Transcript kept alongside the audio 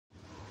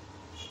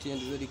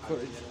TNZ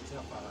college.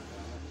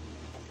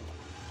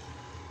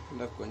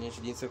 Nenda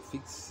kuonyesha jinsi ya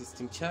kufix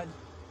system charge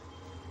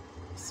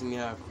simu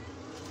yako.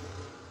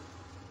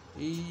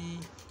 Hii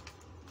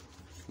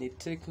ni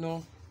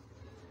Tecno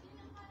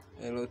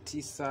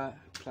L9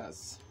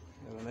 Plus,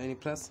 L9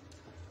 Plus.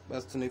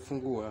 Basi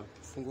tunaifungua.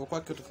 Kufungua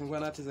kwake utafungua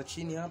nati za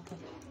chini hapo.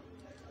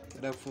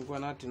 Baada ya kufungua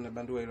nati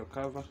unabandua ile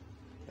cover.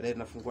 Baadaye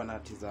tunafungua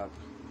nati za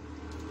hapa.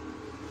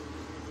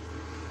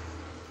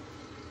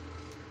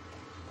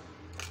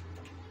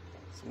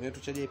 Simu yetu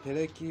chaji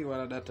haipeleki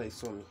wala data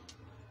isomi.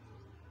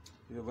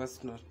 Hivyo basi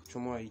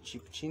tunachomoa hii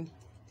chip chini.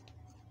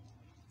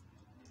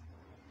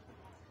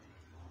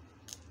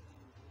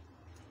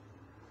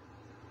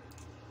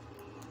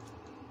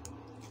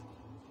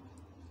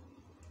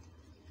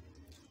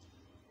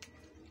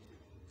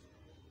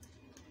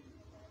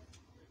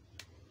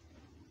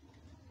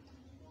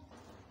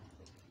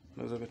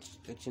 Unaweza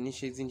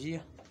kuchanisha hizi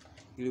njia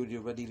ili uje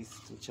ubadili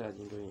system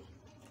charge, ndio hiyo.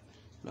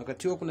 Na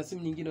wakati huo kuna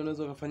simu nyingine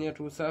unaweza kufanyia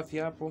tu usafi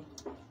hapo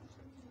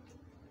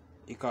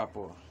ikawa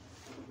poa.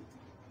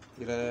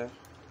 Ila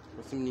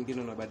kwa simu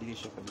nyingine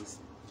unabadilisha kabisa.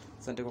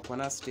 Asante kwa kuwa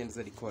nasi TNZ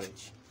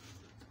college.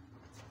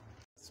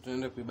 Sasa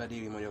tunaenda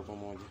kuibadili moja kwa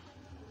moja.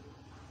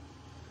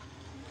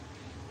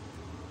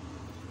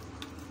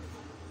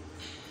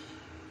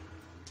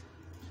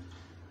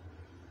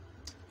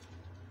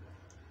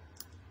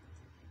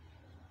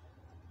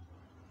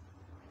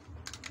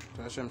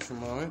 Tuwasha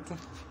mshumaa wetu.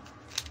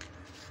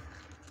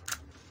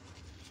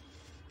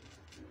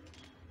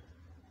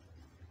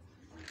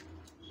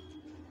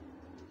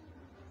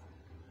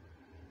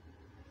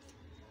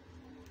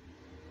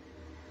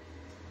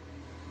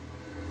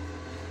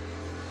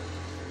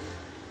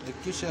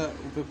 Kisha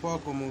upepo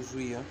wako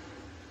umeuzuia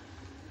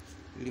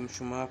ili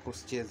mshumaa wako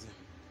usicheze.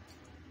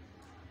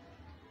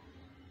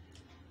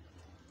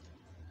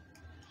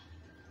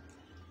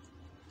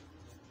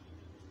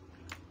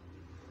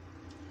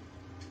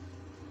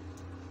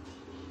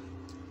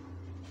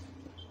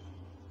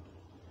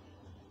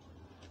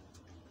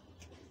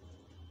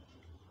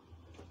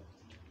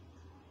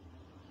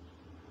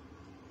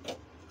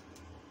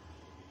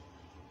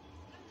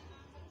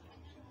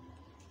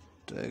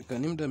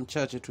 Ni muda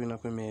mchache tu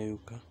inakuwa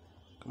imeyeyuka.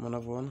 Kama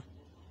unavyoona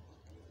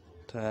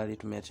tayari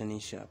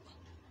tumeachanisha hapa.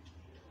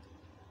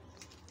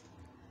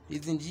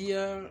 Hizi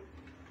njia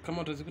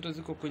kama utazikuta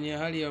ziko kwenye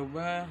hali ya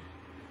ubaya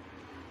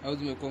au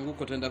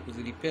zimekuanguka, utaenda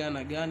kuzilipea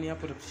na gani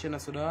hapo, utapisha na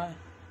soda waya.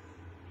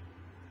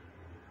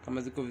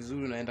 Kama ziko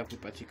vizuri unaenda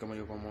kuipachika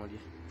moja kwa moja.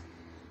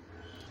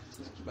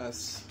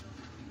 Basi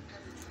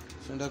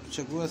tunaenda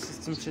kuchagua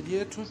system charge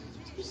yetu.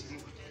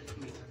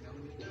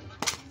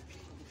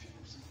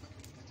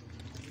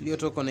 Ndio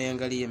toka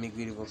naiangalia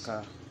miguu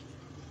ilivyokaa.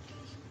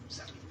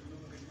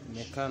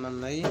 Imekaa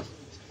namna hii.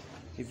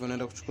 Hivyo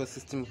naenda kuchukua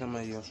system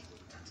kama hiyo.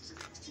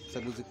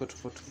 Sababu ziko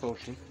tofauti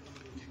tofauti.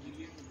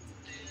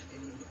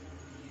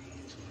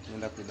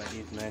 Naenda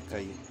kubadili, tunaweka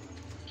hii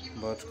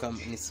ambayo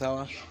kama ni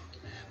sawa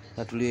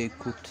na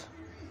tuliyoikuta.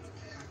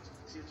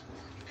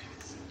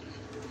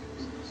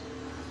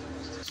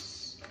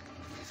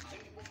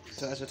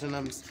 Tutaacha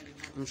tena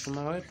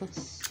mshumaa wetu.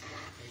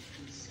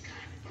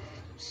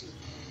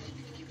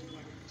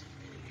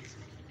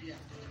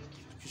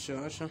 Kisha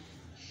washa.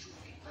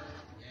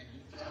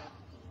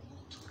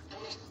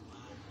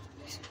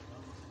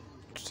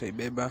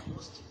 Tutaibeba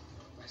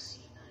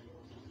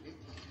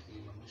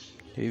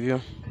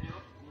hivyo,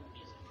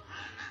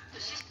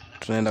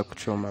 tunaenda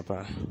kuchoma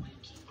pale.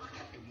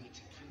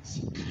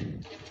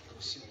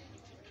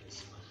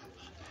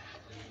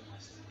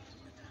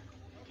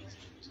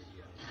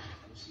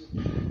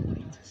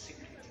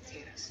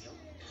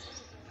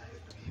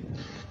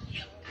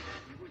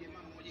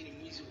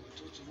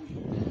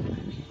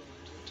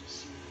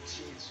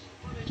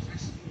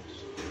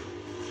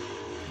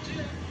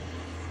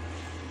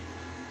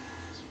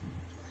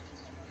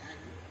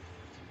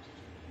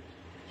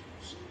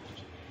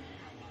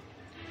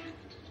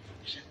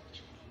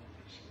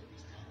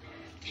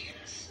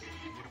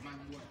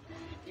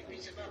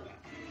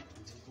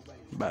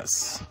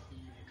 Basi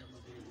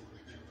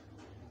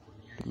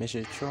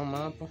tumeshachoma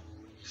hapa.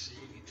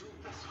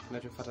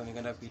 Tunachofuata ni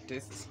kwenda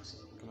kuitest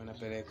kama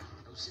inapeleka.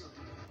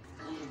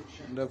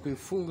 Ndio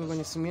kuifunga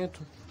kwenye simu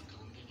yetu.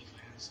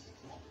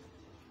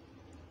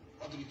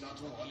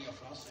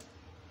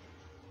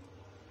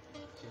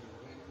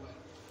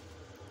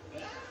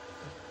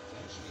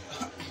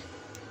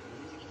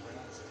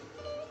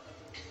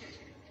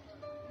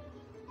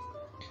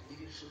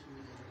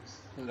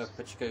 Ndio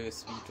kupachika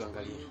USB,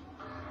 tuangalie.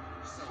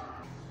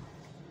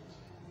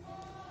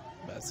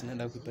 Basi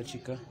naenda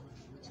kuipachika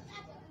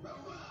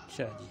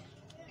chaji.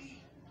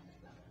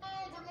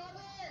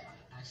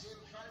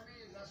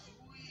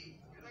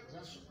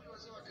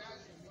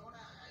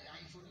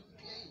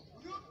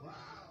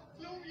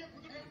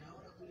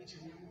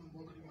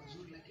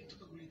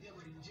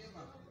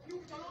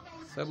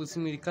 Sababu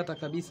simu ilikata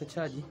kabisa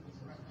chaji,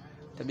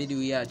 itabidi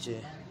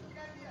uiache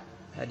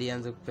hadi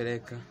ianze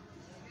kupeleka.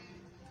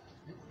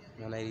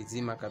 Na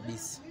ilizima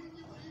kabisa.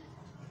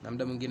 Na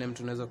muda mwingine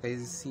mtu unaweza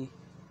kaizisi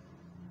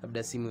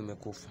labda simu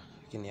imekufa.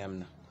 lakini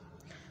hamna.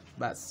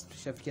 Basi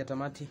tushafikia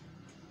tamati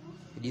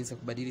jinsi ya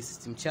kubadili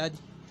system charge.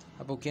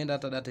 Hapo ukienda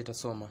hata data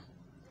itasoma.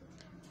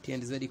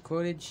 TNZ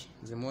college,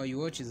 the more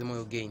you watch the more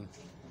you gain.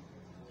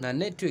 Na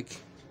network,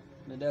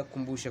 nataka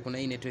kukumbusha kuna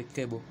hii network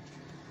cable.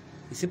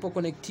 Isipo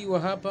connectiwa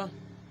hapa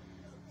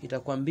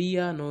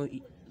itakwambia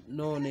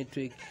no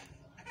network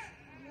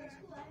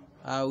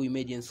au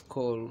emergency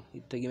call,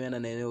 itategemeana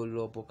na eneo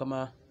lilopo.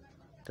 Kama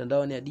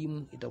mtandao ni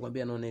adimu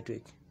itakwambia no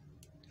network.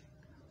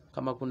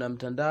 Kama kuna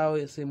mtandao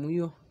ya sehemu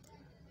hiyo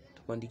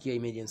itakuandikia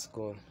emergency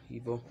call.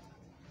 Hivyo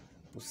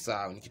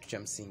usahau, ni kitu cha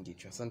msingi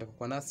hicho. Asante kwa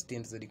kuwa nasi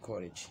TNZ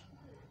college.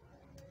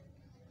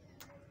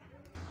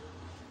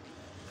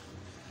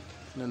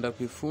 Naenda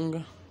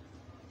kuifunga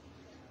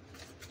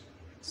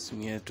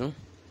simu yetu.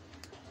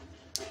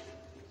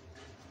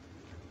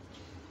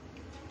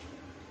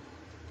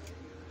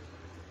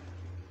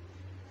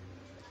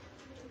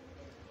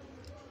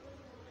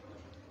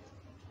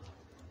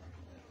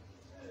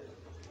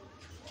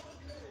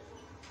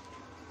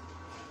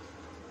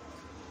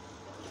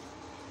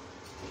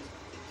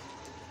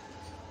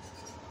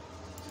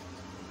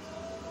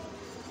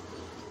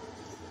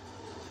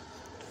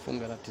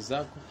 Funga nati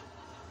zako.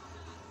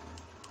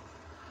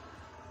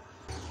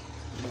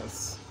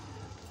 Basi.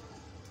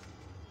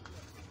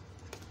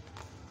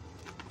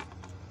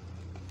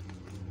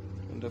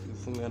 Ndio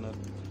kufunga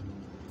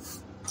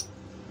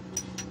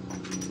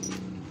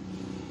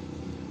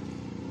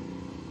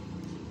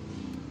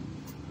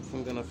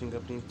na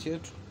fingerprint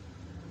yetu.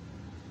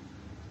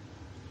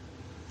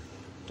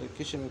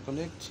 Hakikisha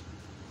imeconnect.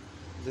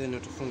 Then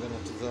utafunga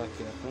nati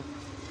zake hapo.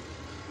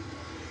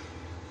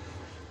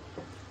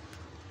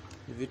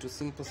 Ni vitu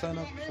simple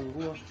sana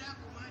kufungua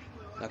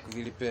na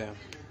kuvilipea.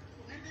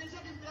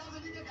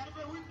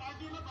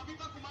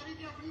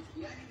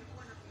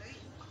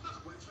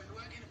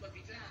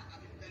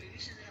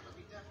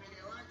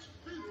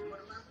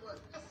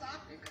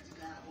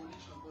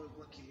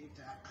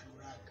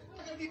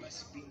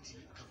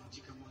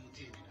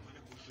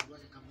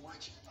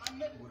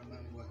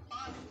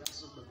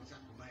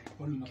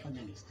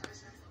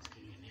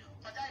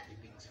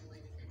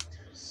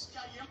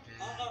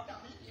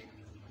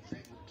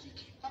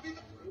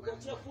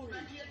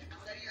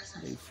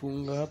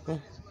 Ifunga hapa.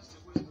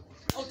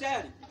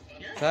 Tayari.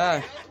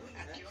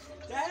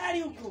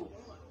 Tayari huko.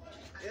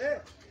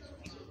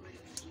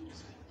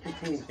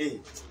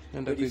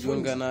 Nenda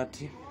kugonga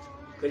nati.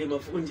 Kwani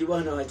mafundi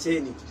bwana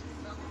wacheni.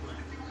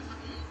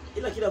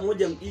 Ila kila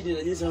mmoja mjini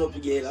na jinsi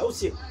anapiga hela, au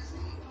sio?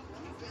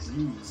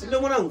 Si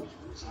ndio mwanangu?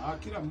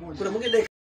 Kila mmoja. Kuna mwingine